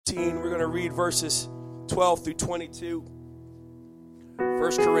We're going to read verses 12 through 22. 1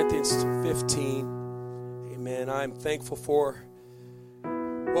 Corinthians 15. Amen. I'm thankful for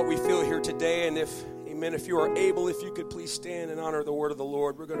what we feel here today. And if you are able, if you could please stand and honor the word of the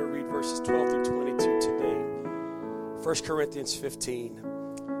Lord. We're going to read verses 12 through 22 today. 1 Corinthians 15.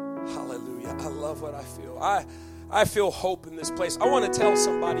 Hallelujah. I love what I feel. I feel hope in this place. I want to tell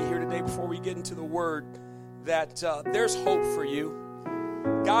somebody here today before we get into the word that there's hope for you.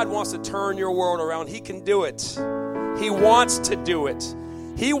 God wants to turn your world around. He can do it. He wants to do it.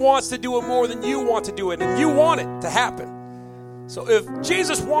 He wants to do it more than you want to do it, and you want it to happen. So if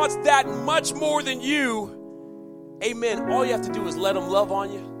Jesus wants that much more than you, amen, all you have to do is let him love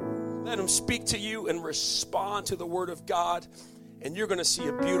on you, let him speak to you, and respond to the word of God, and you're going to see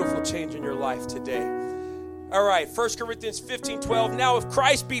a beautiful change in your life today. All right, 1 Corinthians 15:12. Now if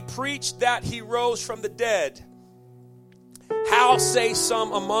Christ be preached that he rose from the dead, how say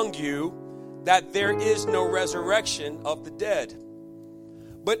some among you that there is no resurrection of the dead?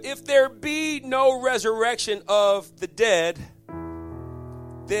 But if there be no resurrection of the dead,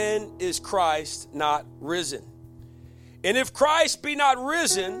 then is Christ not risen? And if Christ be not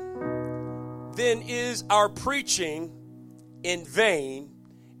risen, then is our preaching in vain,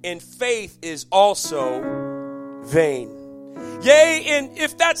 and faith is also vain. Yea, and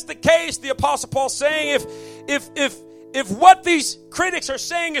if that's the case, the Apostle Paul's saying, if what these critics are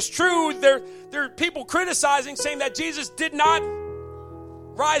saying is true, there are people criticizing, saying that Jesus did not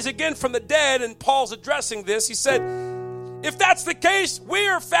rise again from the dead, and Paul's addressing this. He said, if that's the case, we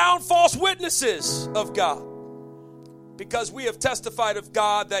are found false witnesses of God, because we have testified of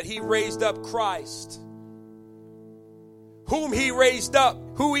God that he raised up Christ, whom he raised up,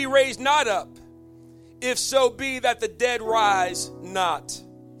 who he raised not up, if so be that the dead rise not.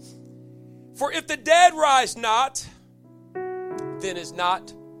 For if the dead rise not, then is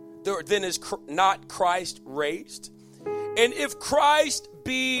not Christ raised? And if Christ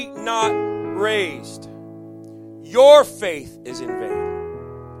be not raised, your faith is in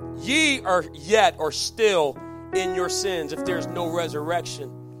vain. Ye are yet or still in your sins. If there's no resurrection,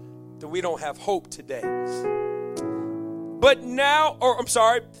 then we don't have hope today.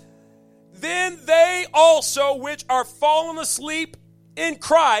 Then they also which are fallen asleep in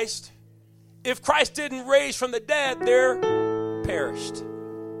Christ, if Christ didn't raise from the dead, they're perished.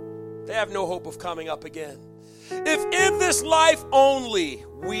 They have no hope of coming up again. If in this life only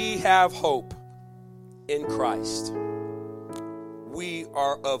we have hope in Christ, we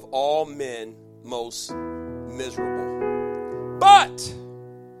are of all men most miserable. But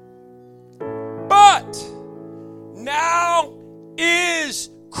now is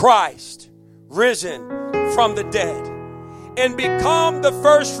Christ risen from the dead and become the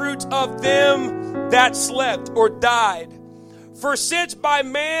firstfruits of them that slept or died. For since by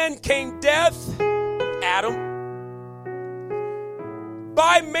man came death, Adam,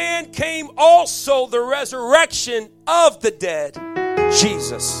 by man came also the resurrection of the dead,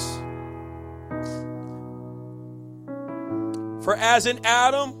 Jesus. For as in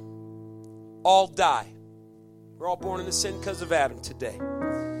Adam, all die. We're all born into sin because of Adam today.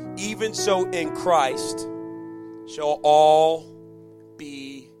 Even so in Christ shall all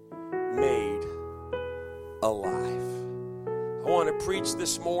be made alive. I want to preach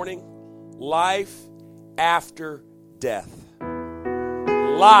this morning, life after death.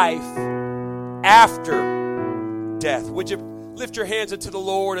 Life after death. Would you lift your hands into the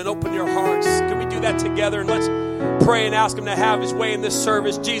Lord and open your hearts? Can we do that together? And let's pray and ask him to have his way in this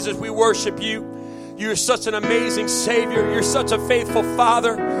service. Jesus, we worship you. You're such an amazing Savior. You're such a faithful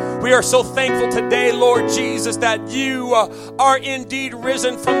Father. We are so thankful today, Lord Jesus, that you are indeed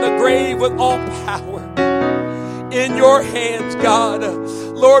risen from the grave with all power in your hands, God.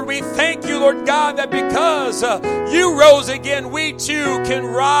 Lord, we thank you, Lord God, that because you rose again, we too can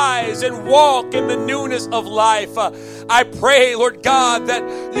rise and walk in the newness of life. I pray, Lord God, that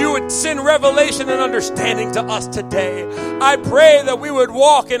you would send revelation and understanding to us today. I pray that we would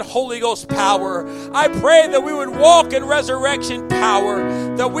walk in Holy Ghost power. I pray that we would walk in resurrection power,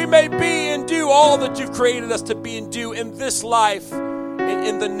 that we may be and do all that you've created us to be and do in this life and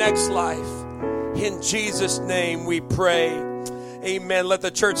in the next life. In Jesus' name we pray. Amen. Let the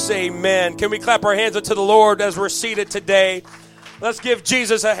church say amen. Can we clap our hands unto the Lord as we're seated today? Let's give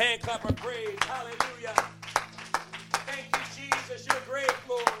Jesus a hand clap of praise. Hallelujah. Thank you, Jesus. You're great,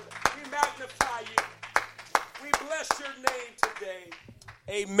 Lord. We magnify you. We bless your name today.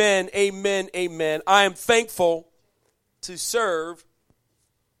 Amen, amen, amen. I am thankful to serve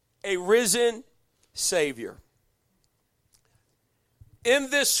a risen Savior. In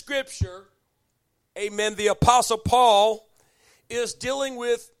this scripture, amen, the Apostle Paul is dealing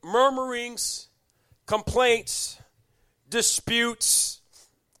with murmurings, complaints, disputes,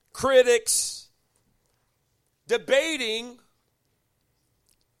 critics, debating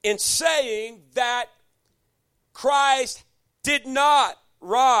and saying that Christ did not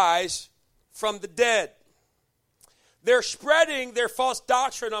rise from the dead. They're spreading their false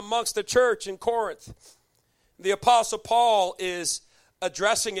doctrine amongst the church in Corinth. The Apostle Paul is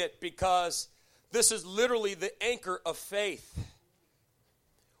addressing it because this is literally the anchor of faith.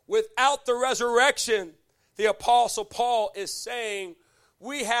 Without the resurrection, the Apostle Paul is saying,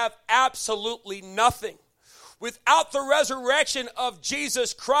 we have absolutely nothing. Without the resurrection of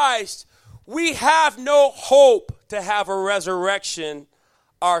Jesus Christ, we have no hope to have a resurrection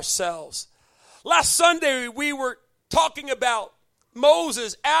ourselves. Last Sunday, we were talking about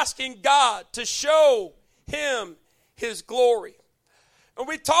Moses asking God to show him his glory. And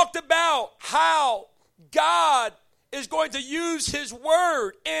we talked about how God is going to use his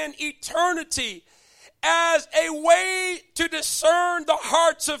word in eternity as a way to discern the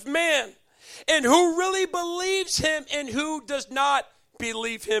hearts of men and who really believes him and who does not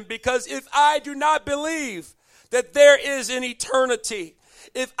believe him. Because if I do not believe that there is an eternity,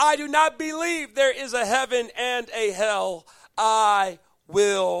 if I do not believe there is a heaven and a hell, I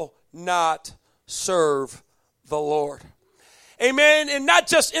will not serve the Lord. Amen. And not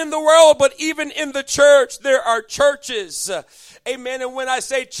just in the world, but even in the church, there are churches. Amen. And when I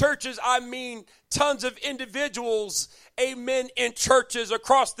say churches, I mean tons of individuals, amen, in churches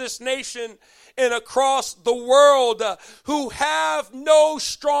across this nation and across the world who have no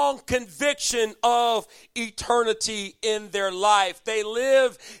strong conviction of eternity in their life. They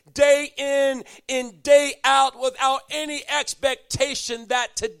live day in and day out without any expectation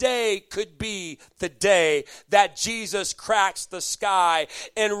that today could be the day that Jesus cracks the sky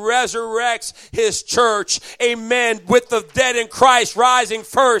and resurrects his church. Amen. With the dead in Christ rising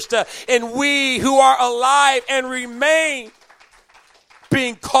first, and we who are alive and remain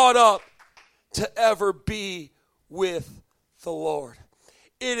being caught up to ever be with the Lord.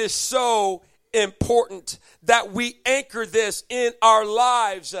 It is so important that we anchor this in our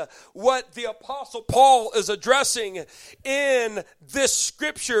lives. What the Apostle Paul is addressing in this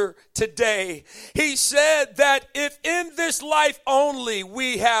scripture today. He said that if in this life only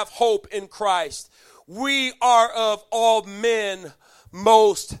we have hope in Christ, we are of all men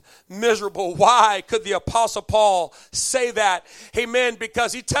most miserable. Why could the Apostle Paul say that? Amen.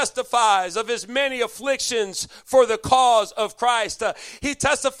 Because he testifies of his many afflictions for the cause of Christ. He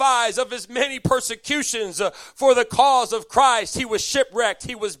testifies of his many persecutions for the cause of Christ. He was shipwrecked.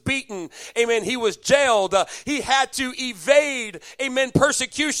 He was beaten. Amen. He was jailed. He had to evade, amen,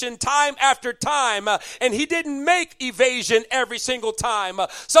 persecution time after time. And he didn't make evasion every single time.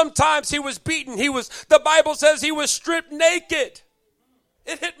 Sometimes he was beaten. The Bible says he was stripped naked.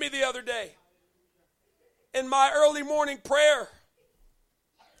 It hit me the other day in my early morning prayer.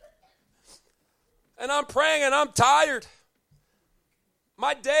 And I'm praying and I'm tired.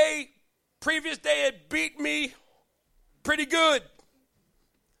 My previous day had beat me pretty good.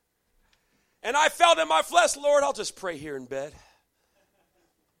 And I felt in my flesh, Lord, I'll just pray here in bed.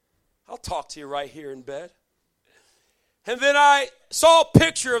 I'll talk to you right here in bed. And then I saw a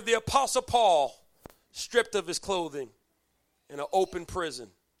picture of the Apostle Paul stripped of his clothing in an open prison,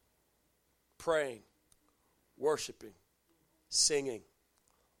 praying, worshiping, singing,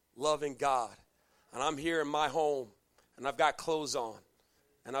 loving God. And I'm here in my home, and I've got clothes on,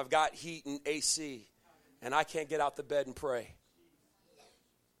 and I've got heat and AC, and I can't get out the bed and pray.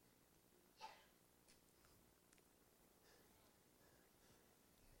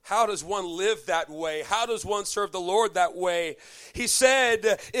 How does one live that way? How does one serve the Lord that way? He said,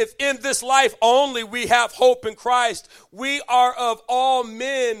 if in this life only we have hope in Christ, we are of all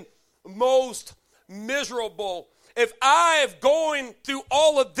men most miserable. If I am going through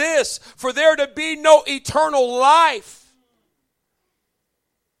all of this for there to be no eternal life,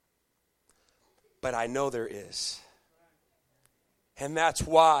 but I know there is. And that's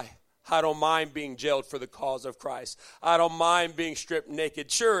why I don't mind being jailed for the cause of Christ. I don't mind being stripped naked.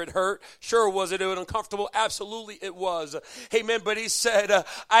 Sure, it hurt. Sure, was it uncomfortable? Absolutely, it was. Amen. But he said,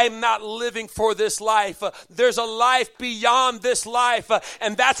 I'm not living for this life. There's a life beyond this life.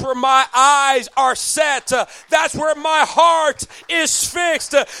 And that's where my eyes are set. That's where my heart is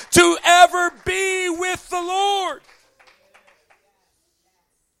fixed. To ever be with the Lord.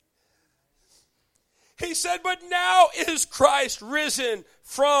 He said, but now is Christ risen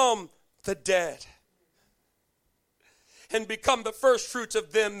from the dead and become the first fruits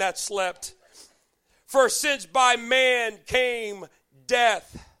of them that slept. For since by man came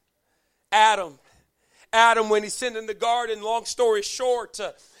death, Adam, Adam, when he sinned in the garden, long story short,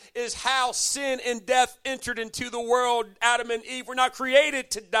 is how sin and death entered into the world. Adam and Eve were not created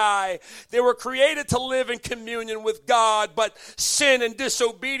to die. They were created to live in communion with God, but sin and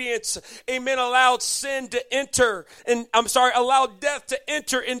disobedience, amen, allowed death to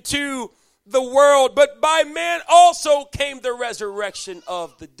enter into the world. But by man also came the resurrection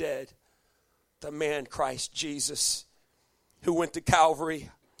of the dead. The man Christ Jesus, who went to Calvary.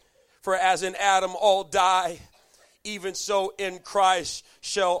 For as in Adam all die, even so in Christ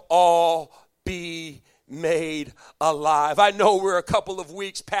shall all be made alive. I know we're a couple of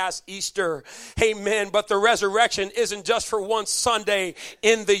weeks past Easter, amen, but the resurrection isn't just for one Sunday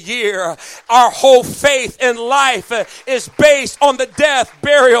in the year. Our whole faith and life is based on the death,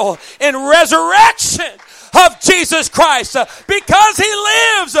 burial, and resurrection of Jesus Christ. Because he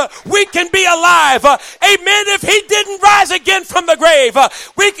lives, we can be alive. Amen. If he didn't rise again from the grave,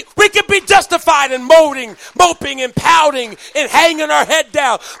 we could be justified in moping and pouting and hanging our head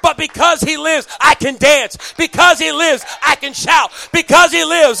down. But because he lives, I can dance. Because he lives, I can shout. Because he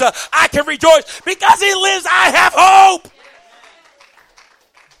lives, I can rejoice. Because he lives, I have hope.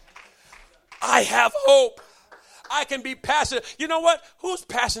 I have hope. I can be passionate. You know what? Who's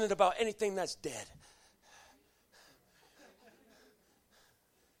passionate about anything that's dead?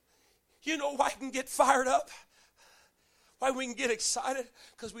 You know why I can get fired up? Why we can get excited?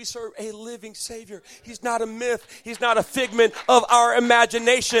 Because we serve a living Savior. He's not a myth. He's not a figment of our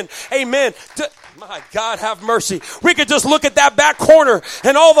imagination. Amen. My God, have mercy. We could just look at that back corner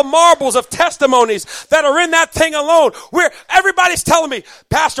and all the marbles of testimonies that are in that thing alone. Where everybody's telling me,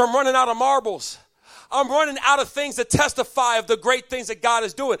 Pastor, I'm running out of marbles. I'm running out of things that testify of the great things that God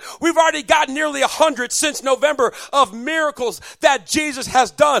is doing. We've already got nearly 100 since November of miracles that Jesus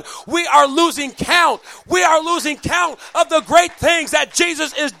has done. We are losing count. We are losing count of the great things that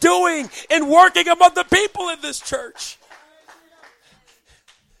Jesus is doing and working among the people in this church.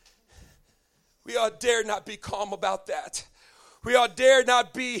 We ought dare not be calm about that. We ought dare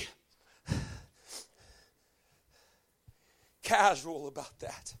not be casual about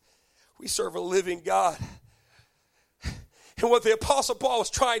that. We serve a living God. And what the Apostle Paul was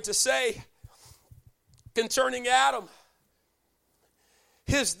trying to say concerning Adam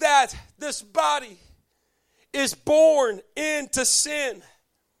is that this body is born into sin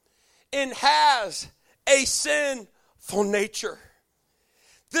and has a sinful nature.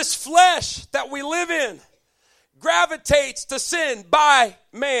 This flesh that we live in gravitates to sin. By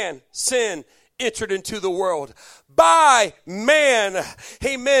man, sin entered into the world. By man,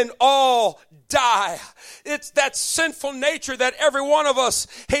 amen, all die. It's that sinful nature that every one of us,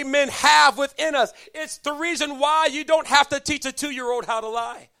 amen, have within us. It's the reason why you don't have to teach a 2-year-old how to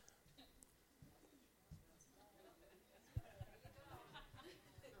lie.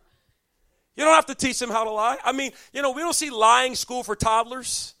 You don't have to teach them how to lie. I mean, we don't see lying school for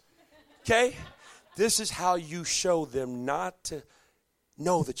toddlers. Okay? This is how you show them not to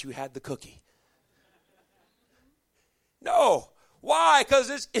know that you had the cookie. No. Why?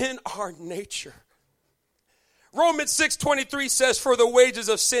 Because it's in our nature. Romans 6:23 says, for the wages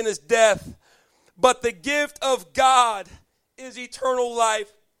of sin is death, but the gift of God is eternal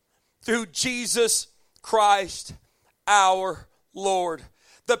life through Jesus Christ our Lord.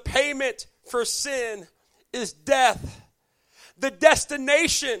 The payment for sin is death. The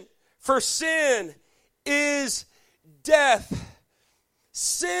destination for sin is death.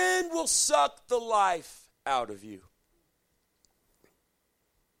 Sin will suck the life out of you.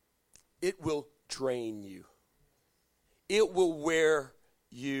 It will drain you. It will wear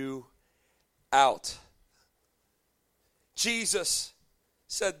you out. Jesus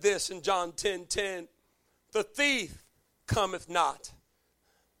said this in John 10:10, the thief cometh not,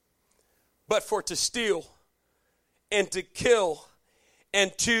 but for to steal and to kill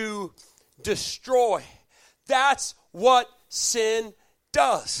and to destroy. That's what sin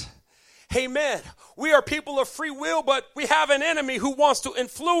does. Amen. We are people of free will, but we have an enemy who wants to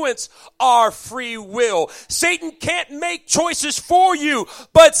influence our free will. Satan can't make choices for you,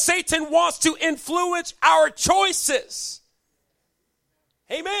 but Satan wants to influence our choices.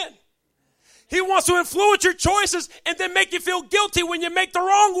 Amen. He wants to influence your choices and then make you feel guilty when you make the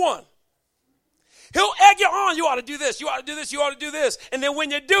wrong one. He'll egg you on. You ought to do this. You ought to do this. You ought to do this. And then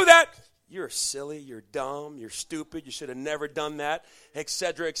when you do that, you're silly, you're dumb, you're stupid, you should have never done that,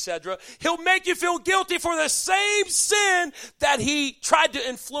 etc., etc. He'll make you feel guilty for the same sin that he tried to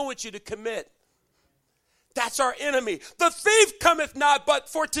influence you to commit. That's our enemy. The thief cometh not but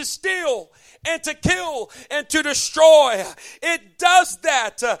for to steal and to kill and to destroy. It does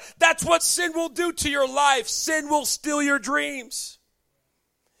that. That's what sin will do to your life. Sin will steal your dreams.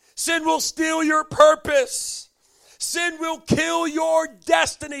 Sin will steal your purpose. Sin will kill your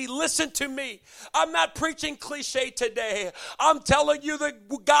destiny. Listen to me. I'm not preaching cliche today. I'm telling you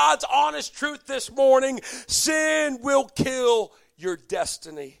God's honest truth this morning. Sin will kill your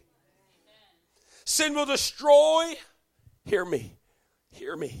destiny. Sin will destroy. Hear me.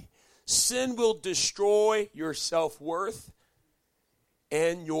 Hear me. Sin will destroy your self-worth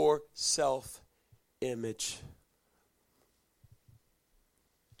and your self-image.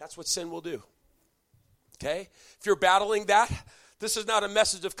 That's what sin will do. Okay? If you're battling that, this is not a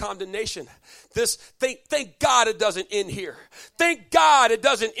message of condemnation. Thank God it doesn't end here. Thank God it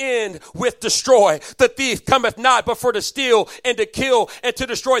doesn't end with destroy. The thief cometh not but for to steal and to kill and to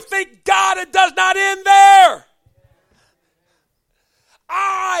destroy. Thank God it does not end there.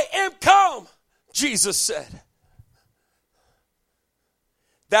 I am come, Jesus said,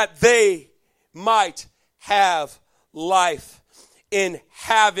 that they might have life and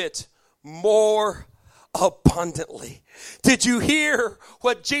have it more abundantly. Did you hear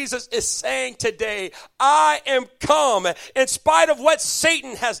what Jesus is saying today? I am come in spite of what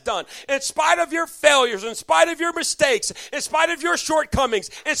Satan has done, in spite of your failures, in spite of your mistakes, in spite of your shortcomings,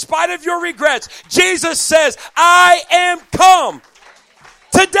 in spite of your regrets. Jesus says, I am come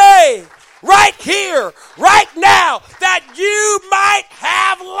today, right here, right now, that you might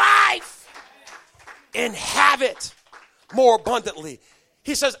have life and have it more abundantly.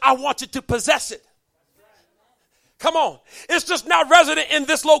 He says, I want you to possess it. Come on. It's just not resident in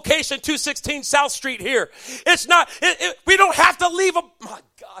this location, 216 South Street here. It's not, we don't have to leave, my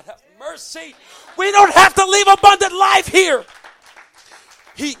God, have mercy. We don't have to leave abundant life here.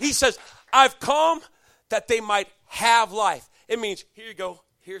 He says, I've come that they might have life. It means, here you go,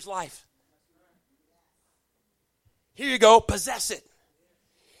 here's life. Here you go, possess it.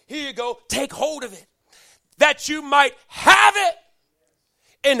 Here you go, take hold of it. That you might have it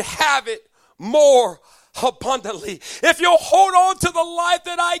and have it more abundantly. If you'll hold on to the life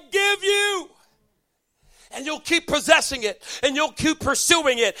that I give you, and you'll keep possessing it, and you'll keep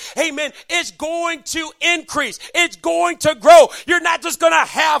pursuing it, amen, it's going to increase. It's going to grow. You're not just going to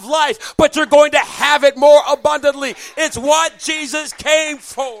have life, but you're going to have it more abundantly. It's what Jesus came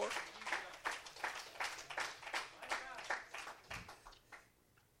for.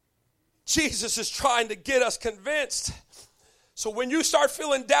 Jesus is trying to get us convinced. So when you start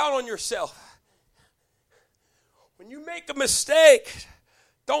feeling down on yourself, when you make a mistake,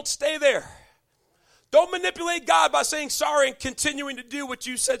 don't stay there. Don't manipulate God by saying sorry and continuing to do what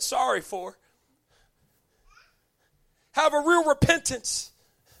you said sorry for. Have a real repentance.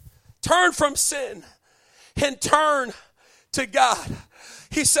 Turn from sin and turn to God.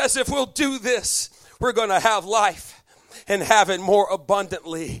 He says if we'll do this, we're going to have life and have it more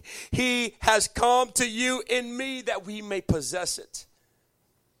abundantly. He has come to you and me that we may possess it.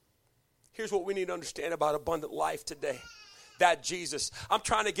 Here's what we need to understand about abundant life today. That Jesus, I'm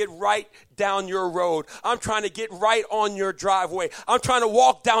trying to get right down your road. I'm trying to get right on your driveway. I'm trying to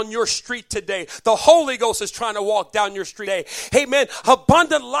walk down your street today. The Holy Ghost is trying to walk down your street today. Amen.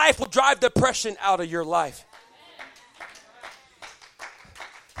 Abundant life will drive depression out of your life.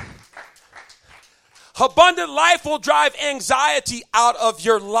 Abundant life will drive anxiety out of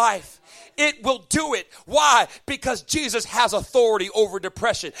your life. It will do it. Why? Because Jesus has authority over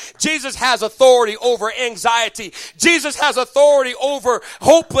depression. Jesus has authority over anxiety. Jesus has authority over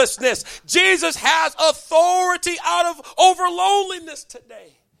hopelessness. Jesus has authority over loneliness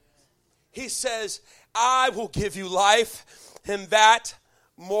today. He says, I will give you life and that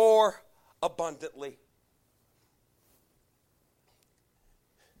more abundantly.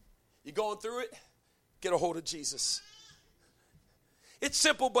 You going through it? Get a hold of Jesus. It's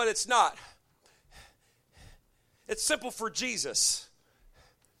simple, but it's not. It's simple for Jesus.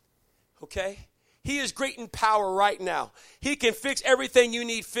 Okay? He is great in power right now. He can fix everything you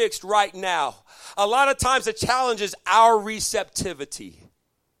need fixed right now. A lot of times the challenge is our receptivity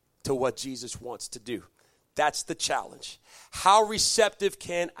to what Jesus wants to do. That's the challenge. How receptive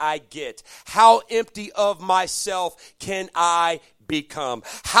can I get? How empty of myself can I become?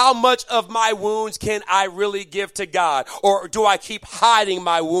 How much of my wounds can I really give to God? Or do I keep hiding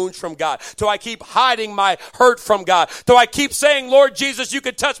my wounds from God? Do I keep hiding my hurt from God? Do I keep saying, Lord Jesus, you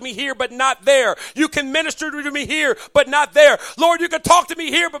can touch me here, but not there. You can minister to me here, but not there. Lord, you can talk to me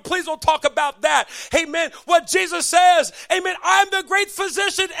here, but please don't talk about that. Amen. What Jesus says, amen, I'm the great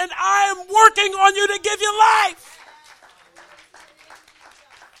physician and I am working on you to give you life.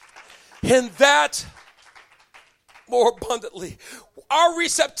 And that more abundantly. Our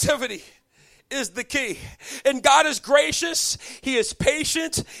receptivity is the key. And God is gracious. He is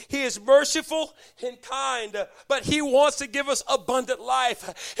patient. He is merciful and kind. But he wants to give us abundant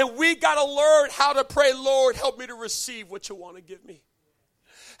life. And we got to learn how to pray, Lord, help me to receive what you want to give me.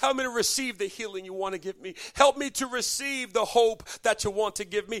 Help me to receive the healing you want to give me. Help me to receive the hope that you want to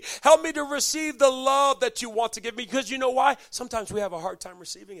give me. Help me to receive the love that you want to give me. Because you know why? Sometimes we have a hard time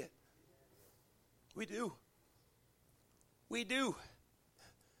receiving it. We do. We do.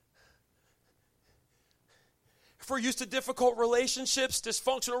 If we're used to difficult relationships,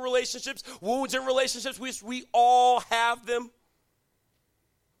 dysfunctional relationships, wounds in relationships, we all have them.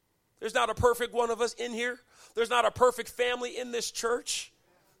 There's not a perfect one of us in here. There's not a perfect family in this church.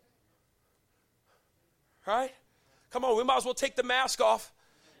 Right? Come on, we might as well take the mask off.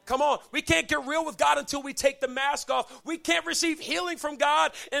 Come on, we can't get real with God until we take the mask off. We can't receive healing from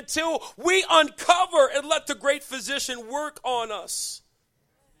God until we uncover and let the great physician work on us.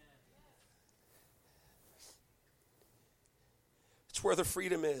 It's where the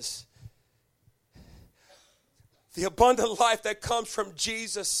freedom is. The abundant life that comes from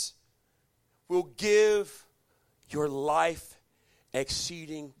Jesus will give your life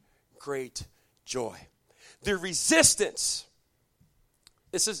exceeding great joy. The resistance,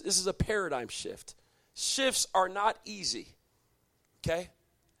 this is a paradigm shift. Shifts are not easy, okay?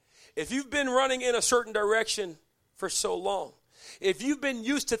 If you've been running in a certain direction for so long, if you've been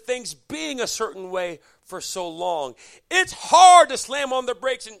used to things being a certain way for so long, it's hard to slam on the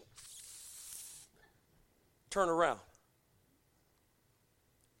brakes and turn around.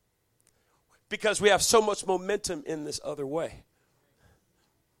 Because we have so much momentum in this other way.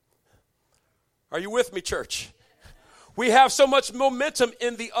 Are you with me, church? We have so much momentum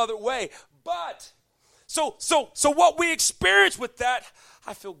in the other way. But, so what we experience with that,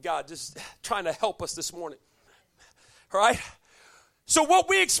 I feel God just trying to help us this morning. All right? So what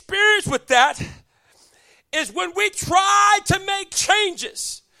we experience with that is when we try to make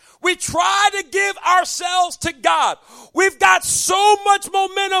changes, we try to give ourselves to God. We've got so much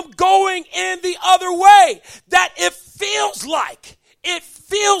momentum going in the other way that it feels like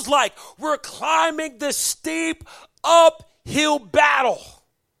we're climbing this steep uphill battle.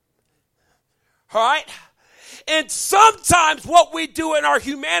 All right? And sometimes what we do in our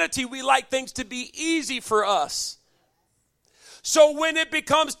humanity, we like things to be easy for us. So when it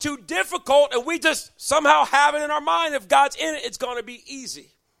becomes too difficult and we just somehow have it in our mind, if God's in it, it's going to be easy.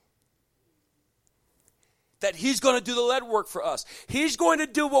 That he's going to do the lead work for us. He's going to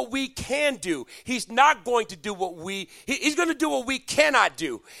do what we can do. He's not going to do what he's going to do what we cannot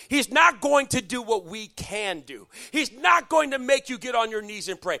do. He's not going to do what we can do. He's not going to make you get on your knees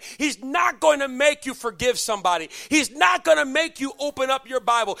and pray. He's not going to make you forgive somebody. He's not going to make you open up your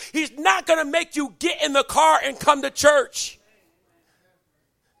Bible. He's not going to make you get in the car and come to church.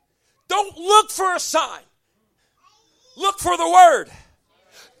 Don't look for a sign. Look for the word.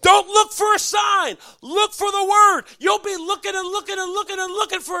 Don't look for a sign. Look for the word. You'll be looking and looking and looking and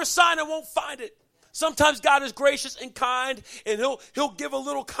looking for a sign and won't find it. Sometimes God is gracious and kind, and he'll give a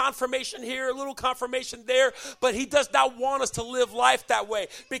little confirmation here, a little confirmation there, but he does not want us to live life that way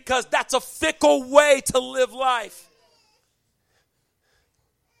because that's a fickle way to live life.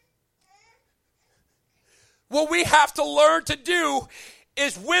 What we have to learn to do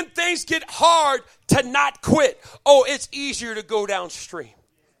is when things get hard to not quit. Oh, it's easier to go downstream.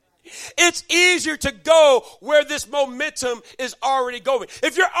 It's easier to go where this momentum is already going.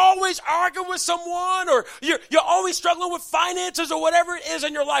 If you're always arguing with someone or you're always struggling with finances or whatever it is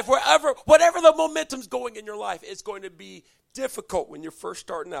in your life, whatever the momentum's going in your life, it's going to be difficult when you're first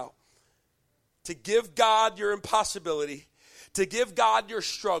starting out. To give God your impossibility, to give God your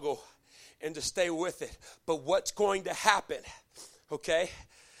struggle, and to stay with it. But what's going to happen, okay?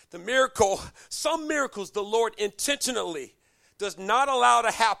 Some miracles the Lord intentionally does not allow to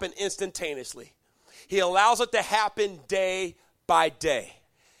happen instantaneously. He allows it to happen day by day.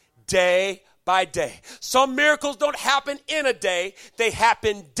 Day by day. Some miracles don't happen in a day. They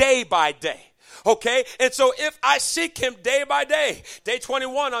happen day by day. Okay? And so if I seek him day by day, day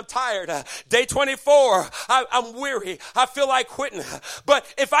 21, I'm tired. Day 24, I'm weary. I feel like quitting.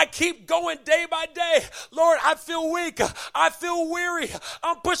 But if I keep going day by day, Lord, I feel weak. I feel weary.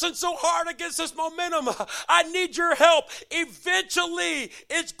 I'm pushing so hard against this momentum. I need your help. Eventually,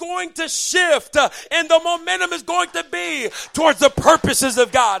 it's going to shift, and the momentum is going to be towards the purposes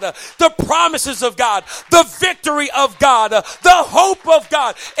of God, the promises of God, the victory of God, the hope of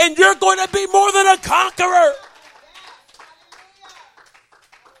God. And you're going to be more than a conqueror.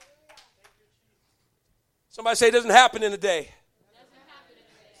 Somebody say it doesn't happen in a day.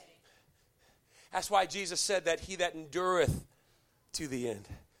 That's why Jesus said that he that endureth to the end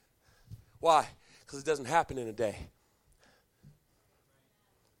Why? Because it doesn't happen in a day.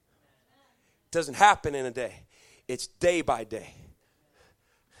 It doesn't happen in a day. It's day by day.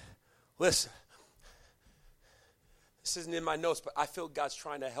 Listen. This isn't in my notes, but I feel God's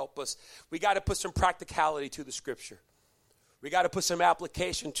trying to help us. We got to put some practicality to the scripture. We got to put some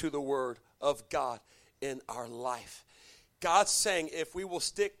application to the word of God in our life. God's saying if we will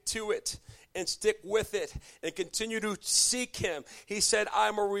stick to it and stick with it and continue to seek him, he said,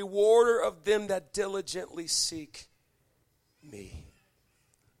 I'm a rewarder of them that diligently seek me.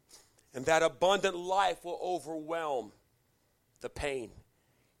 And that abundant life will overwhelm the pain,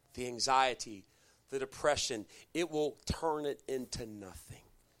 the anxiety, the depression. It will turn it into nothing,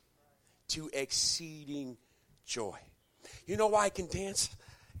 to exceeding joy. You know why I can dance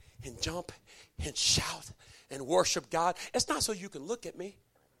and jump and shout and worship God? It's not so you can look at me.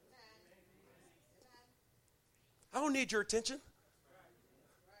 I don't need your attention.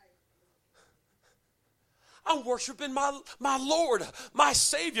 I'm worshiping my Lord, my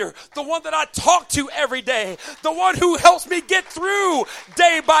Savior, the one that I talk to every day, the one who helps me get through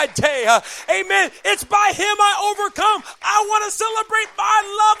day by day. Amen. It's by him I overcome. I want to celebrate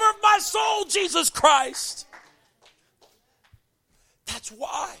my lover of my soul, Jesus Christ. That's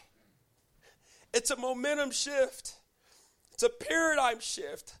why. It's a momentum shift. It's a paradigm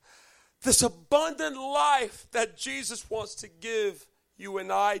shift. This abundant life that Jesus wants to give you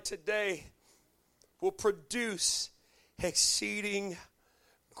and I today will produce exceeding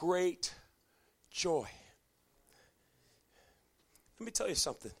great joy. Let me tell you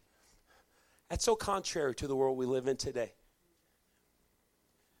something. That's so contrary to the world we live in today.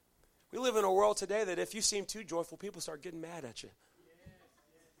 We live in a world today that if you seem too joyful, people start getting mad at you.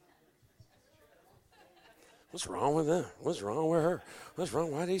 What's wrong with them? What's wrong with her? What's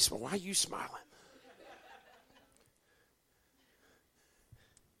wrong? Why are you smiling?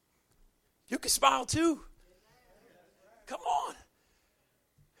 You can smile too. Come on.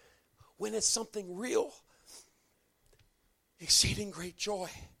 When it's something real, exceeding great joy.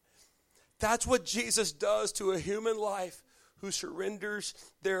 That's what Jesus does to a human life who surrenders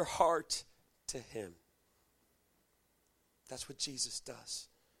their heart to him. That's what Jesus does.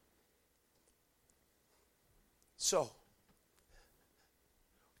 So, we're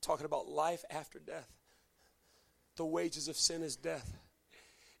talking about life after death. The wages of sin is death.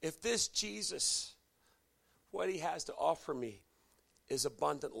 If this Jesus, what he has to offer me is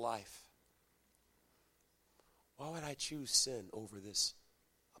abundant life, why would I choose sin over this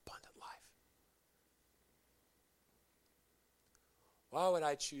abundant life? Why would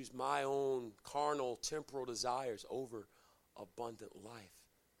I choose my own carnal, temporal desires over abundant life?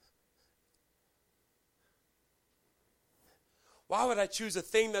 Why would I choose a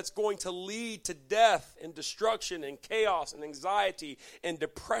thing that's going to lead to death and destruction and chaos and anxiety and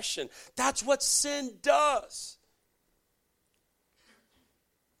depression? That's what sin does.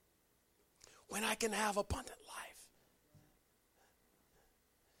 When I can have abundant life.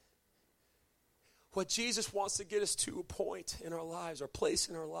 What Jesus wants to get us to a point in our lives, or place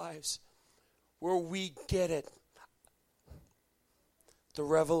in our lives, where we get it. The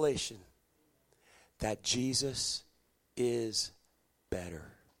revelation that Jesus is better.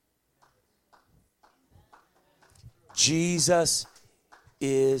 Jesus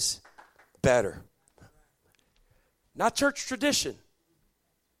is better. Not church tradition.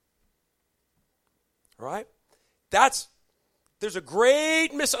 All right? There's a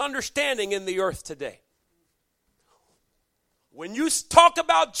great misunderstanding in the earth today. When you talk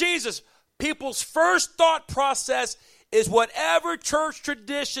about Jesus, people's first thought process is whatever church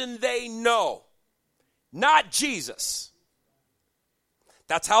tradition they know, not Jesus.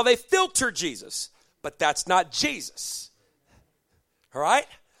 That's how they filter Jesus, but that's not Jesus. All right?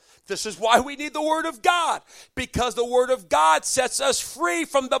 This is why we need the Word of God, because the Word of God sets us free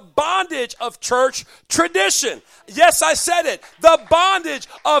from the bondage of church tradition. Yes, I said it. The bondage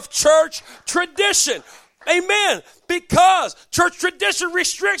of church tradition. Amen. Because church tradition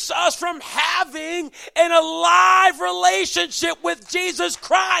restricts us from having an alive relationship with Jesus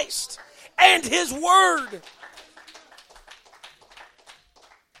Christ and his Word.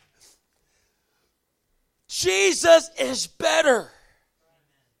 Jesus is better.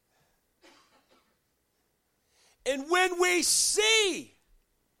 And when we see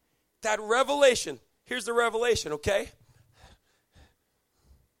that revelation, here's the revelation, okay?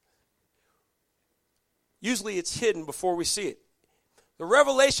 Usually it's hidden before we see it. The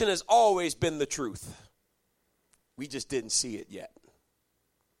revelation has always been the truth. We just didn't see it yet.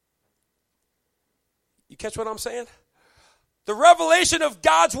 You catch what I'm saying? The revelation of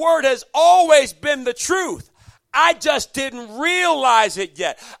God's word has always been the truth. I just didn't realize it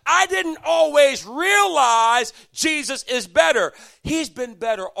yet. I didn't always realize Jesus is better. He's been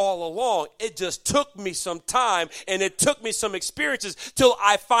better all along. It just took me some time and it took me some experiences till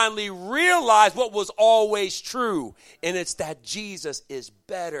I finally realized what was always true. And it's that Jesus is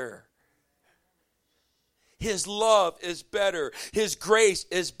better. His love is better. His grace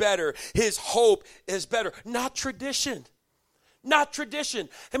is better. His hope is better. Not tradition. Not tradition.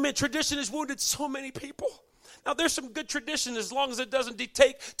 I mean, tradition has wounded so many people. Now, there's some good tradition as long as it doesn't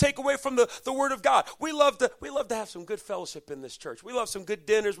take away from the Word of God. We love to have some good fellowship in this church. We love some good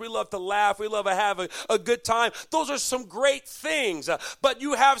dinners. We love to laugh. We love to have a good time. Those are some great things. But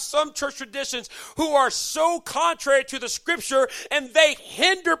you have some church traditions who are so contrary to the Scripture, and they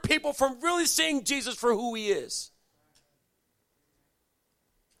hinder people from really seeing Jesus for who He is.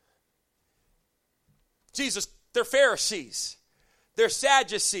 Jesus, they're Pharisees. They're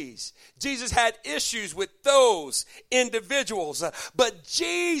Sadducees. Jesus had issues with those individuals. But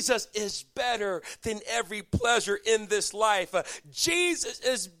Jesus is better than every pleasure in this life. Jesus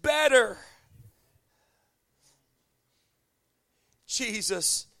is better.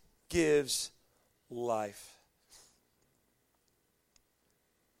 Jesus gives life.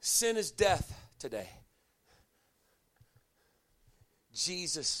 Sin is death today.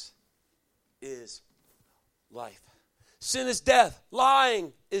 Jesus is life. Sin is death.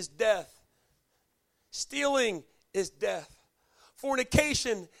 Lying is death. Stealing is death.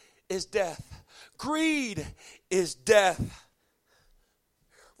 Fornication is death. Greed is death.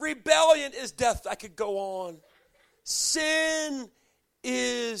 Rebellion is death. I could go on. Sin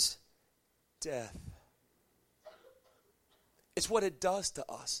is death. It's what it does to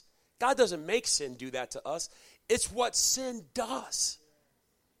us. God doesn't make sin do that to us. It's what sin does.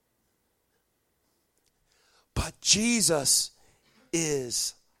 But Jesus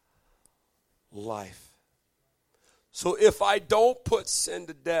is life. So if I don't put sin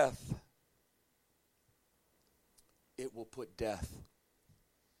to death, it will put death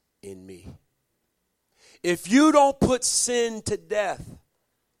in me. If you don't put sin to death,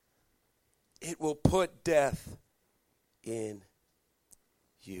 it will put death in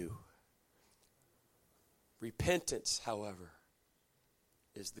you. Repentance, however,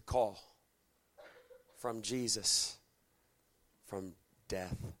 is the call from Jesus, from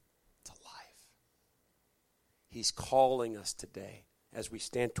death to life. He's calling us today as we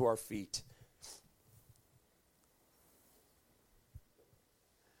stand to our feet.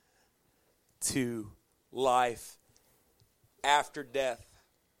 To life after death.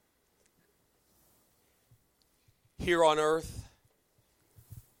 Here on earth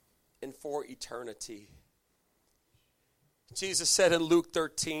and for eternity. Jesus said in Luke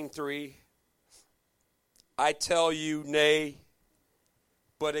 13:3, I tell you, nay,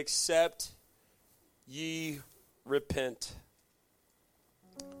 but except ye repent.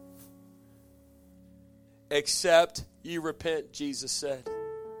 Except ye repent, Jesus said,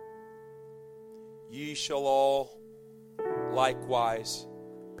 ye shall all likewise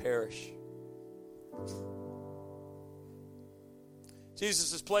perish.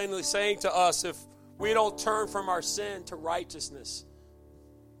 Jesus is plainly saying to us, if we don't turn from our sin to righteousness,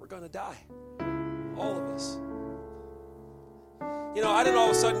 we're going to die. All of us. You know, I didn't all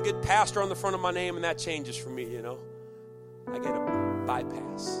of a sudden get pastor on the front of my name and that changes for me, you know. I get a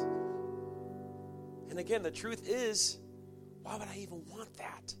bypass. And again, the truth is, why would I even want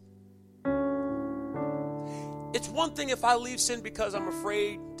that? It's one thing if I leave sin because I'm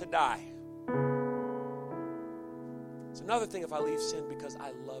afraid to die. It's another thing if I leave sin because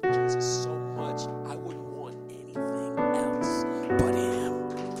I love Jesus so much, I wouldn't want anything else but Him.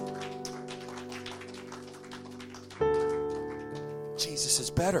 Jesus is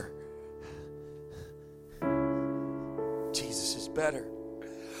better. Jesus is better.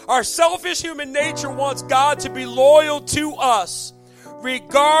 Our selfish human nature wants God to be loyal to us,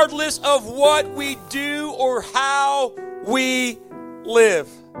 regardless of what we do or how we live.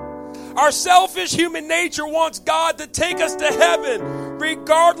 Our selfish human nature wants God to take us to heaven,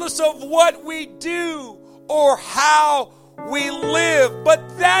 regardless of what we do or how we live.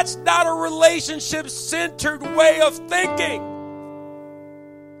 But that's not a relationship-centered way of thinking.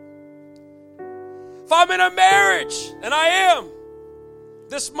 If I'm in a marriage, and I am,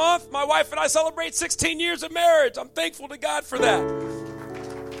 this month my wife and I celebrate 16 years of marriage. I'm thankful to God for that.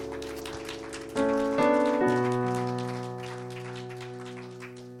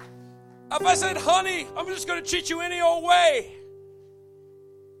 If I said, honey, I'm just going to treat you any old way,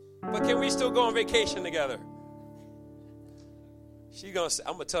 but can we still go on vacation together? She's going to say,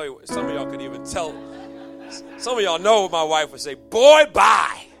 I'm going to tell you, some of y'all could even tell, some of y'all know what my wife would say, boy,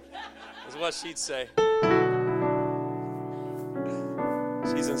 bye, is what she'd say.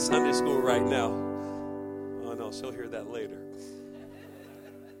 He's in Sunday school right now. Oh no, she'll hear that later.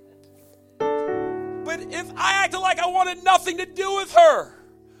 But if I acted like I wanted nothing to do with her,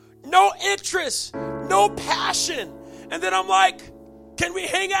 no interest, no passion, and then I'm like, can we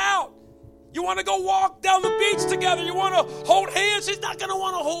hang out? You want to go walk down the beach together? You want to hold hands? She's not going to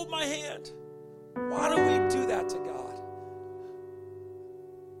want to hold my hand. Why do we do that to God?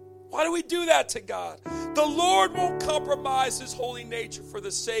 Why do we do that to God? The Lord won't compromise his holy nature for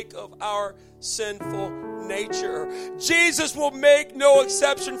the sake of our sinful nature. Jesus will make no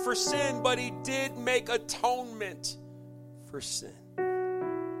exception for sin, but he did make atonement for sin.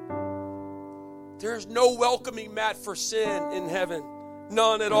 There's no welcoming mat for sin in heaven.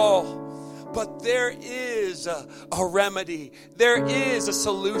 None at all. But there is a remedy. There is a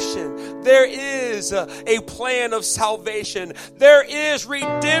solution. There is a plan of salvation. There is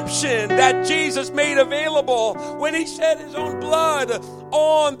redemption that Jesus made available when he shed his own blood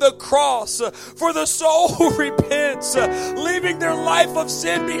on the cross. For the soul who repents, leaving their life of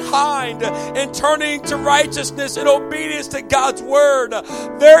sin behind and turning to righteousness and obedience to God's word,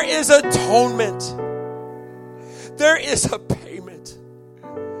 there is atonement. There is a payment.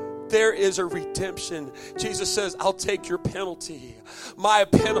 There is a redemption. Jesus says, I'll take your penalty. My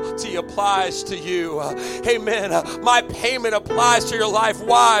penalty applies to you. Amen. My payment applies to your life.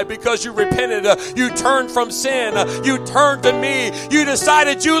 Why? Because you repented. You turned from sin. You turned to me. You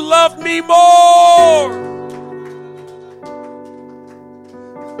decided you loved me more.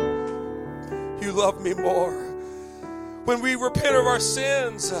 You love me more. When we repent of our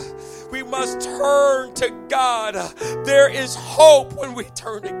sins, we must turn to God. There is hope when we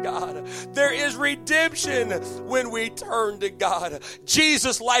turn to God. There is redemption when we turn to God.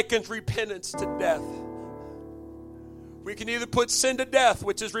 Jesus likens repentance to death. We can either put sin to death,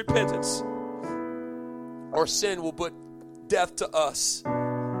 which is repentance, or sin will put death to us,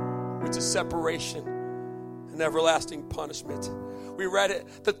 which is separation and everlasting punishment. We read it,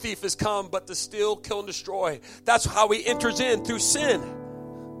 the thief has come but to steal, kill, and destroy. That's how he enters in, through sin.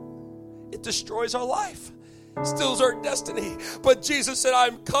 It destroys our life, steals our destiny. But Jesus said,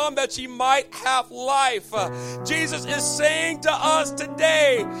 I'm come that ye might have life. Jesus is saying to us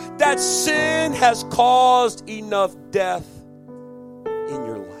today that sin has caused enough death in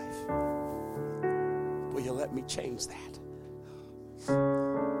your life. Will you let me change that?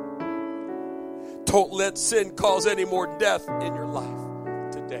 Don't let sin cause any more death in your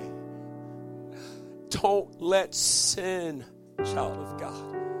life today. Don't let sin, child of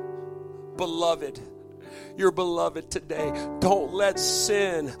God, beloved, you're beloved today. Don't let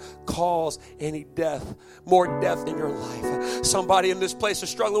sin cause any death, more death in your life. Somebody in this place is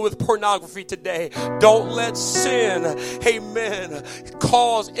struggling with pornography today. Don't let sin, amen,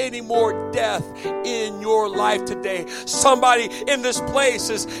 cause any more death in your life today. Somebody in this place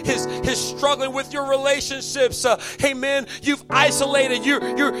is struggling with your relationships. Amen. You've isolated.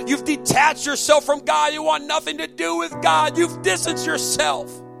 You've detached yourself from God. You want nothing to do with God. You've distanced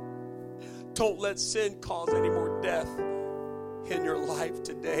yourself. Don't let sin cause any more death in your life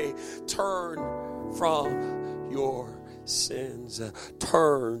today. Turn from your sins.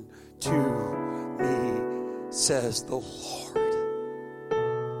 Turn to me, says the Lord.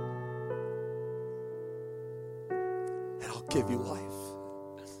 And I'll give you life.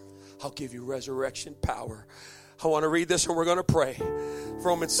 I'll give you resurrection power. I want to read this and we're going to pray.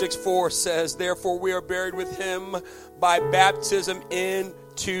 Romans 6:4 says, therefore we are buried with him by baptism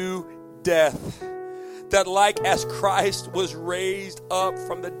into death, that like as Christ was raised up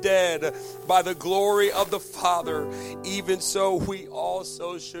from the dead by the glory of the Father, even so we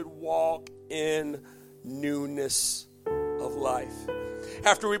also should walk in newness of life.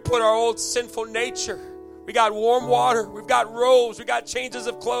 After we put our old sinful nature, we got warm water, we've got robes, we've got changes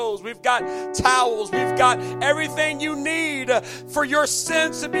of clothes, we've got towels, we've got everything you need for your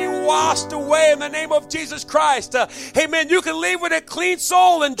sins to be washed away in the name of Jesus Christ. Amen. You can leave with a clean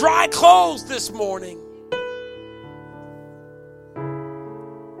soul and dry clothes this morning.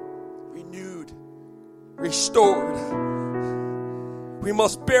 Renewed, restored. We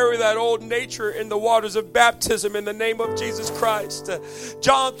must bury that old nature in the waters of baptism in the name of Jesus Christ.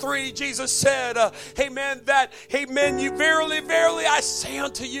 John 3, Jesus said, amen, you verily, verily, I say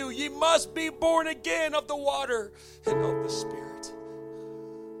unto you, ye must be born again of the water and of the Spirit.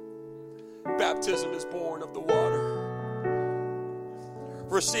 Baptism is born of the water.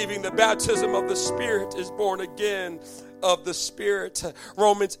 Receiving the baptism of the Spirit is born again of the Spirit.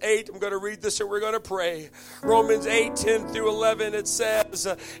 Romans 8, I'm going to read this and we're going to pray. Romans 8, 10 through 11, it says,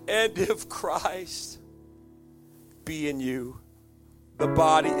 and if Christ be in you, the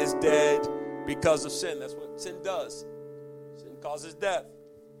body is dead because of sin. That's what sin does. Sin causes death.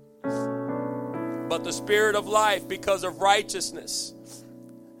 but the Spirit of life because of righteousness.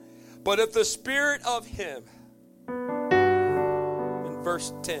 But if the Spirit of him, in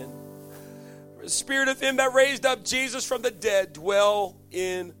verse 10, the Spirit of him that raised up Jesus from the dead dwell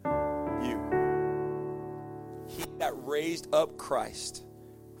in you. He that raised up Christ,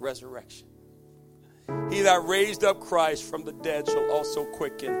 resurrection. He that raised up Christ from the dead shall also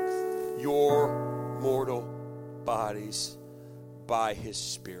quicken your mortal bodies by his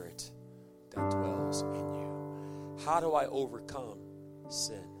Spirit that dwells in you. How do I overcome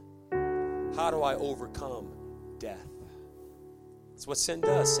sin? How do I overcome death? That's what sin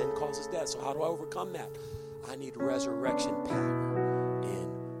does. Sin causes death. So how do I overcome that? I need resurrection power in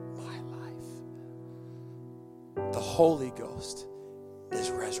my life. The Holy Ghost is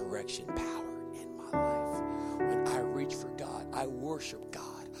resurrection power in my life. When I reach for God, I worship God.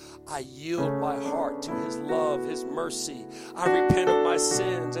 I yield my heart to his love, his mercy. I repent of my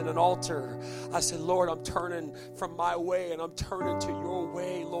sins in an altar. I say, Lord, I'm turning from my way and I'm turning to your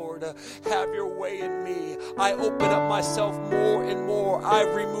way, Lord. Have your way in me. I open up myself more and more. I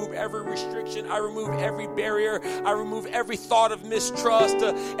remove every restriction. I remove every barrier. I remove every thought of mistrust.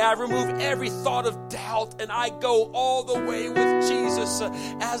 I remove every thought of doubt. And I go all the way with Jesus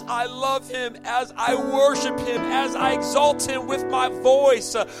as I love him, as I worship him, as I exalt him with my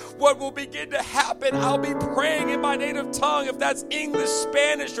voice. What will begin to happen? I'll be praying in my native tongue, if that's English,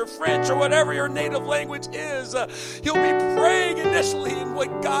 Spanish, or French, or whatever your native language is. You'll be praying initially, and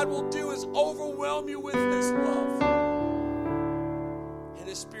what God will do is overwhelm you with his love. And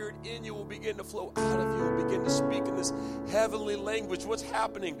his Spirit in you will begin to flow out of you and begin to speak in this heavenly language. What's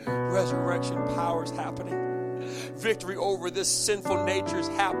happening? Resurrection power is happening. Victory over this sinful nature is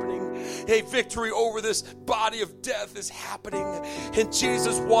happening. Hey, victory over this body of death is happening. And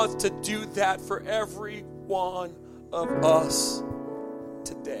Jesus wants to do that for every one of us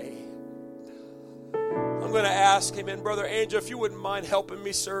today. I'm going to ask, amen, Brother Angel, if you wouldn't mind helping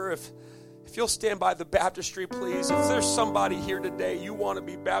me, sir, if you'll stand by the baptistry, please. If there's somebody here today, you want to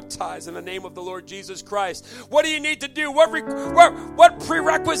be baptized in the name of the Lord Jesus Christ, what do you need to do? What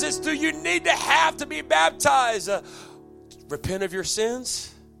prerequisites do you need to have to be baptized? Repent of your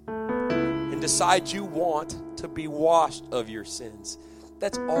sins and decide you want to be washed of your sins.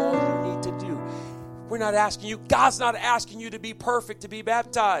 That's all you need to do. We're not asking you, God's not asking you to be perfect to be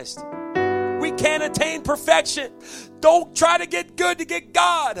baptized. We can't attain perfection. Don't try to get good to get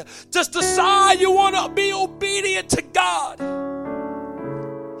God. Just decide you want to be obedient to God.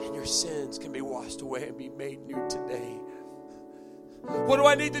 And your sins can be washed away and be made new today. What do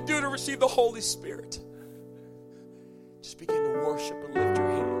I need to do to receive the Holy Spirit? Just begin to worship and lift your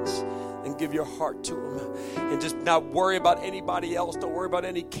hands and give your heart to him. And just not worry about anybody else. Don't worry about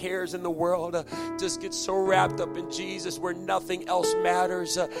any cares in the world. Just get so wrapped up in Jesus where nothing else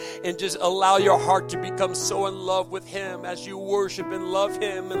matters. And just allow your heart to become so in love with him as you worship and love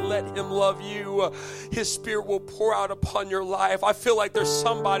him and let him love you. His Spirit will pour out upon your life. I feel like there's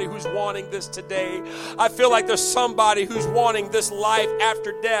somebody who's wanting this today. I feel like there's somebody who's wanting this life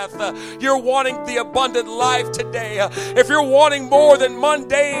after death. You're wanting the abundant life today. If you're wanting more than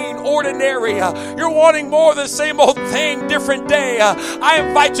mundane, ordinary, you're wanting more of the same old thing, different day, I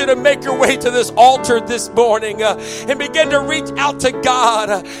invite you to make your way to this altar this morning and begin to reach out to God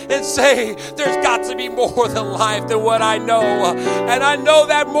and say, there's got to be more than life than what I know. And I know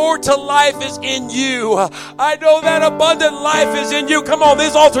that more to life is in you. I know that abundant life is in you. Come on,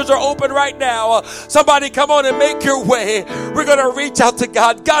 these altars are open right now. Somebody come on and make your way. We're going to reach out to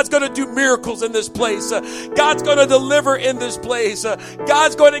God. God's going to do miracles in this place. God's going to deliver in this place.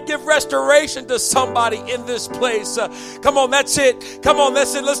 God's going to give restoration to somebody in this place. Come on, that's it. Come on,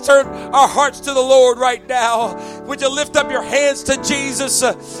 that's it. Let's turn our hearts to the Lord right now. Would you lift up your hands to Jesus?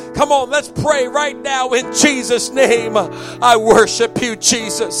 Come on, let's pray right now in Jesus' name. I worship you,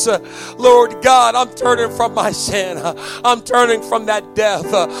 Jesus. Lord God, I'm turning from my sin. I'm turning from that death.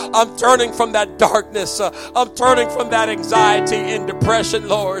 I'm turning from that darkness. I'm turning from that anxiety and depression,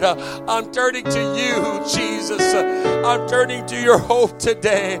 Lord. I'm turning to you, Jesus. I'm turning to your hope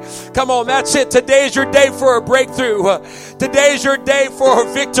today. Come on, that's it. Today's your day for a breakthrough. Today's your day for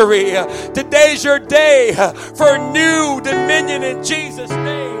a victory. Today's your day for new dominion in Jesus'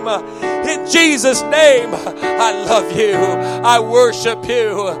 name. In Jesus' name, I love you. I worship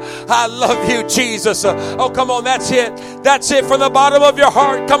you. I love you, Jesus. Oh, come on, that's it. That's it from the bottom of your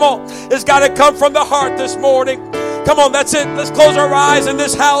heart. Come on. It's got to come from the heart this morning. Come on, that's it. Let's close our eyes in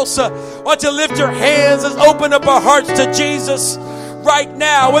this house. Why don't you lift your hands? Let's open up our hearts to Jesus right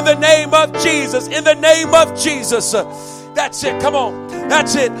now in the name of Jesus. In the name of Jesus. That's it. Come on.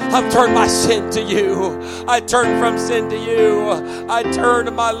 That's it. I've turned my sin to you. I turn from sin to you. I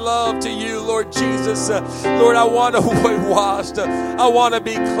turn my love to you, Lord Jesus. Lord, I want to be washed. I want to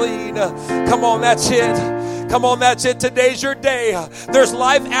be clean. Come on, that's it. Come on, that's it. Today's your day. There's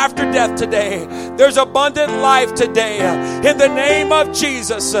life after death today. There's abundant life today. In the name of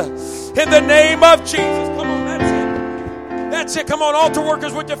Jesus. In the name of Jesus. Come on, that's it. That's it. Come on, altar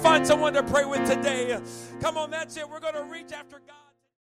workers, would you find someone to pray with today? Come on, that's it. We're going to reach after God.